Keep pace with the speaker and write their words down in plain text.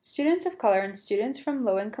Students of color and students from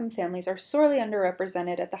low-income families are sorely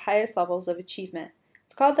underrepresented at the highest levels of achievement.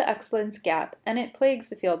 It's called the excellence gap, and it plagues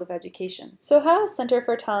the field of education. So how is Center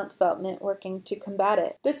for Talent Development working to combat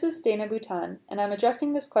it? This is Dana Bouton, and I'm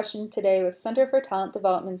addressing this question today with Center for Talent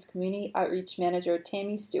Development's Community Outreach Manager,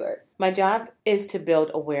 Tammy Stewart. My job is to build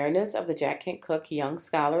awareness of the Jack Kent Cooke Young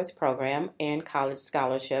Scholars Program and College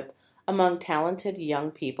Scholarship among talented young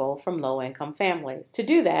people from low-income families. To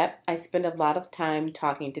do that, I spend a lot of time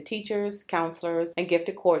talking to teachers, counselors, and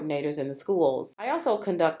gifted coordinators in the schools. I also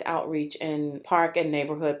conduct outreach in park and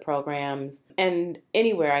neighborhood programs and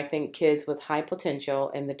anywhere I think kids with high potential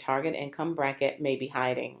in the target income bracket may be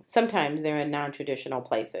hiding. Sometimes they're in non-traditional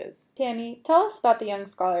places. Tammy, tell us about the Young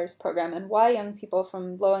Scholars Program and why young people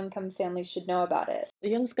from low-income families should know about it. The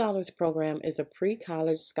Young Scholars Program is a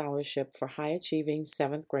pre-college scholarship for high-achieving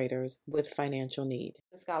 7th graders with financial need.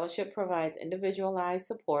 The scholarship provides individualized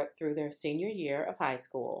support through their senior year of high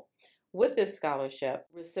school. With this scholarship,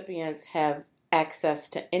 recipients have access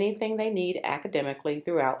to anything they need academically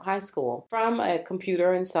throughout high school, from a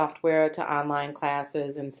computer and software to online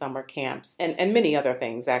classes and summer camps, and many other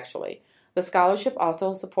things actually. The scholarship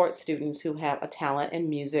also supports students who have a talent in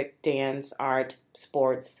music, dance, art,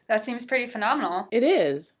 sports. That seems pretty phenomenal. It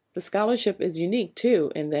is. The scholarship is unique,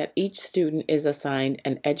 too, in that each student is assigned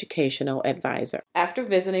an educational advisor. After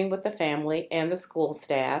visiting with the family and the school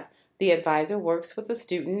staff, the advisor works with the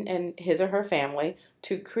student and his or her family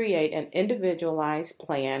to create an individualized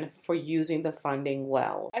plan for using the funding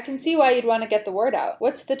well. I can see why you'd want to get the word out.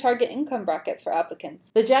 What's the target income bracket for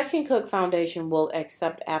applicants? The Jack Kent Cooke Foundation will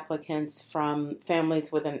accept applicants from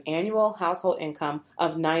families with an annual household income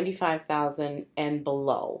of $95,000 and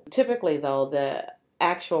below. Typically, though, the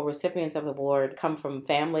actual recipients of the award come from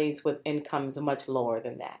families with incomes much lower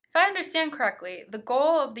than that. If I understand correctly, the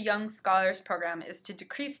goal of the Young Scholars Program is to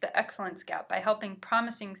decrease the excellence gap by helping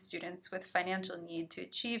promising students with financial need to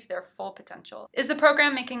achieve their full potential. Is the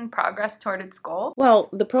program making progress toward its goal? Well,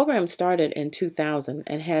 the program started in 2000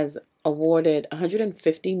 and has awarded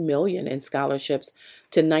 $150 million in scholarships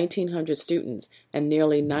to 1,900 students and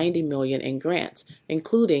nearly $90 million in grants,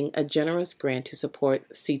 including a generous grant to support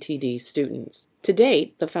CTD students. To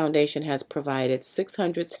date, the foundation has provided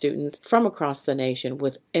 600 students from across the nation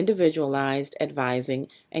with individualized advising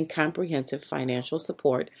and comprehensive financial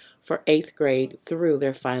support for 8th grade through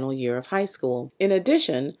their final year of high school. In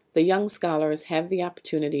addition, the young scholars have the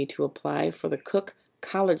opportunity to apply for the Cooke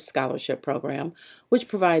College Scholarship Program, which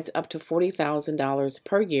provides up to $40,000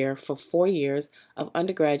 per year for 4 years of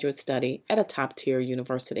undergraduate study at a top-tier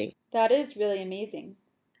university. That is really amazing.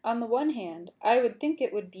 On the one hand, I would think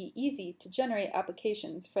it would be easy to generate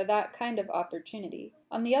applications for that kind of opportunity.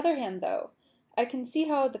 On the other hand, though, I can see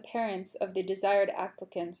how the parents of the desired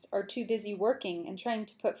applicants are too busy working and trying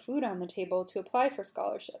to put food on the table to apply for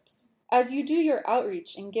scholarships. As you do your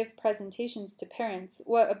outreach and give presentations to parents,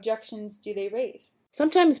 what objections do they raise?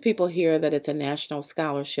 Sometimes people hear that it's a national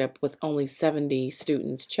scholarship with only 70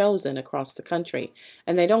 students chosen across the country,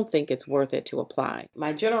 and they don't think it's worth it to apply.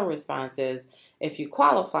 My general response is, if you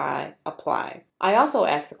qualify, apply. I also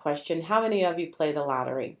ask the question, how many of you play the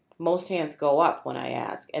lottery? Most hands go up when I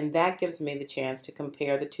ask, and that gives me the chance to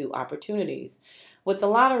compare the two opportunities. With the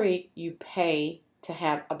lottery, you pay to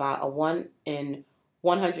have about a 1 in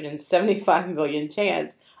 175 million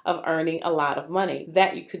chance of earning a lot of money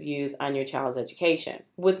that you could use on your child's education.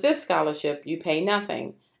 With this scholarship, you pay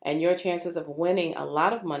nothing, and your chances of winning a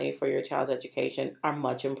lot of money for your child's education are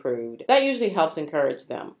much improved. That usually helps encourage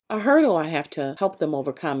them. A hurdle I have to help them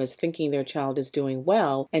overcome is thinking their child is doing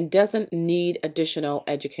well and doesn't need additional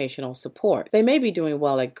educational support. They may be doing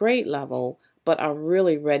well at grade level, but are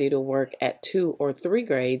really ready to work at 2 or 3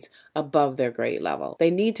 grades above their grade level.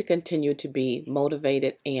 They need to continue to be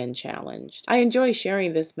motivated and challenged. I enjoy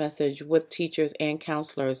sharing this message with teachers and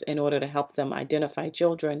counselors in order to help them identify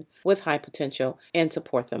children with high potential and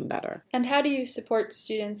support them better. And how do you support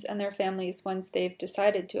students and their families once they've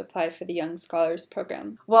decided to apply for the Young Scholars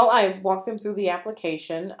Program? Well, I walk them through the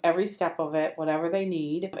application, every step of it, whatever they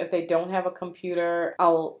need. If they don't have a computer,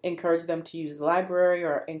 I'll encourage them to use the library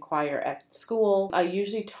or inquire at school. I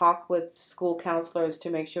usually talk with school counselors to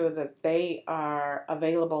make sure that they are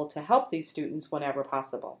available to help these students whenever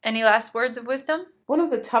possible. Any last words of wisdom? One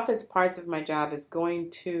of the toughest parts of my job is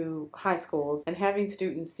going to high schools and having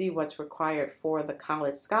students see what's required for the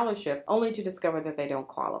college scholarship, only to discover that they don't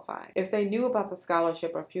qualify. If they knew about the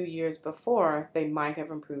scholarship a few years before, they might have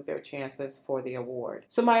improved their chances for the award.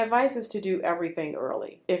 So my advice is to do everything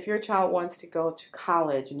early. If your child wants to go to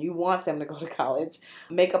college and you want them to go to college,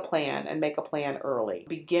 make a plan and make a plan early.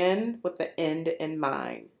 Begin with the end in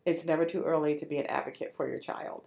mind. It's never too early to be an advocate for your child.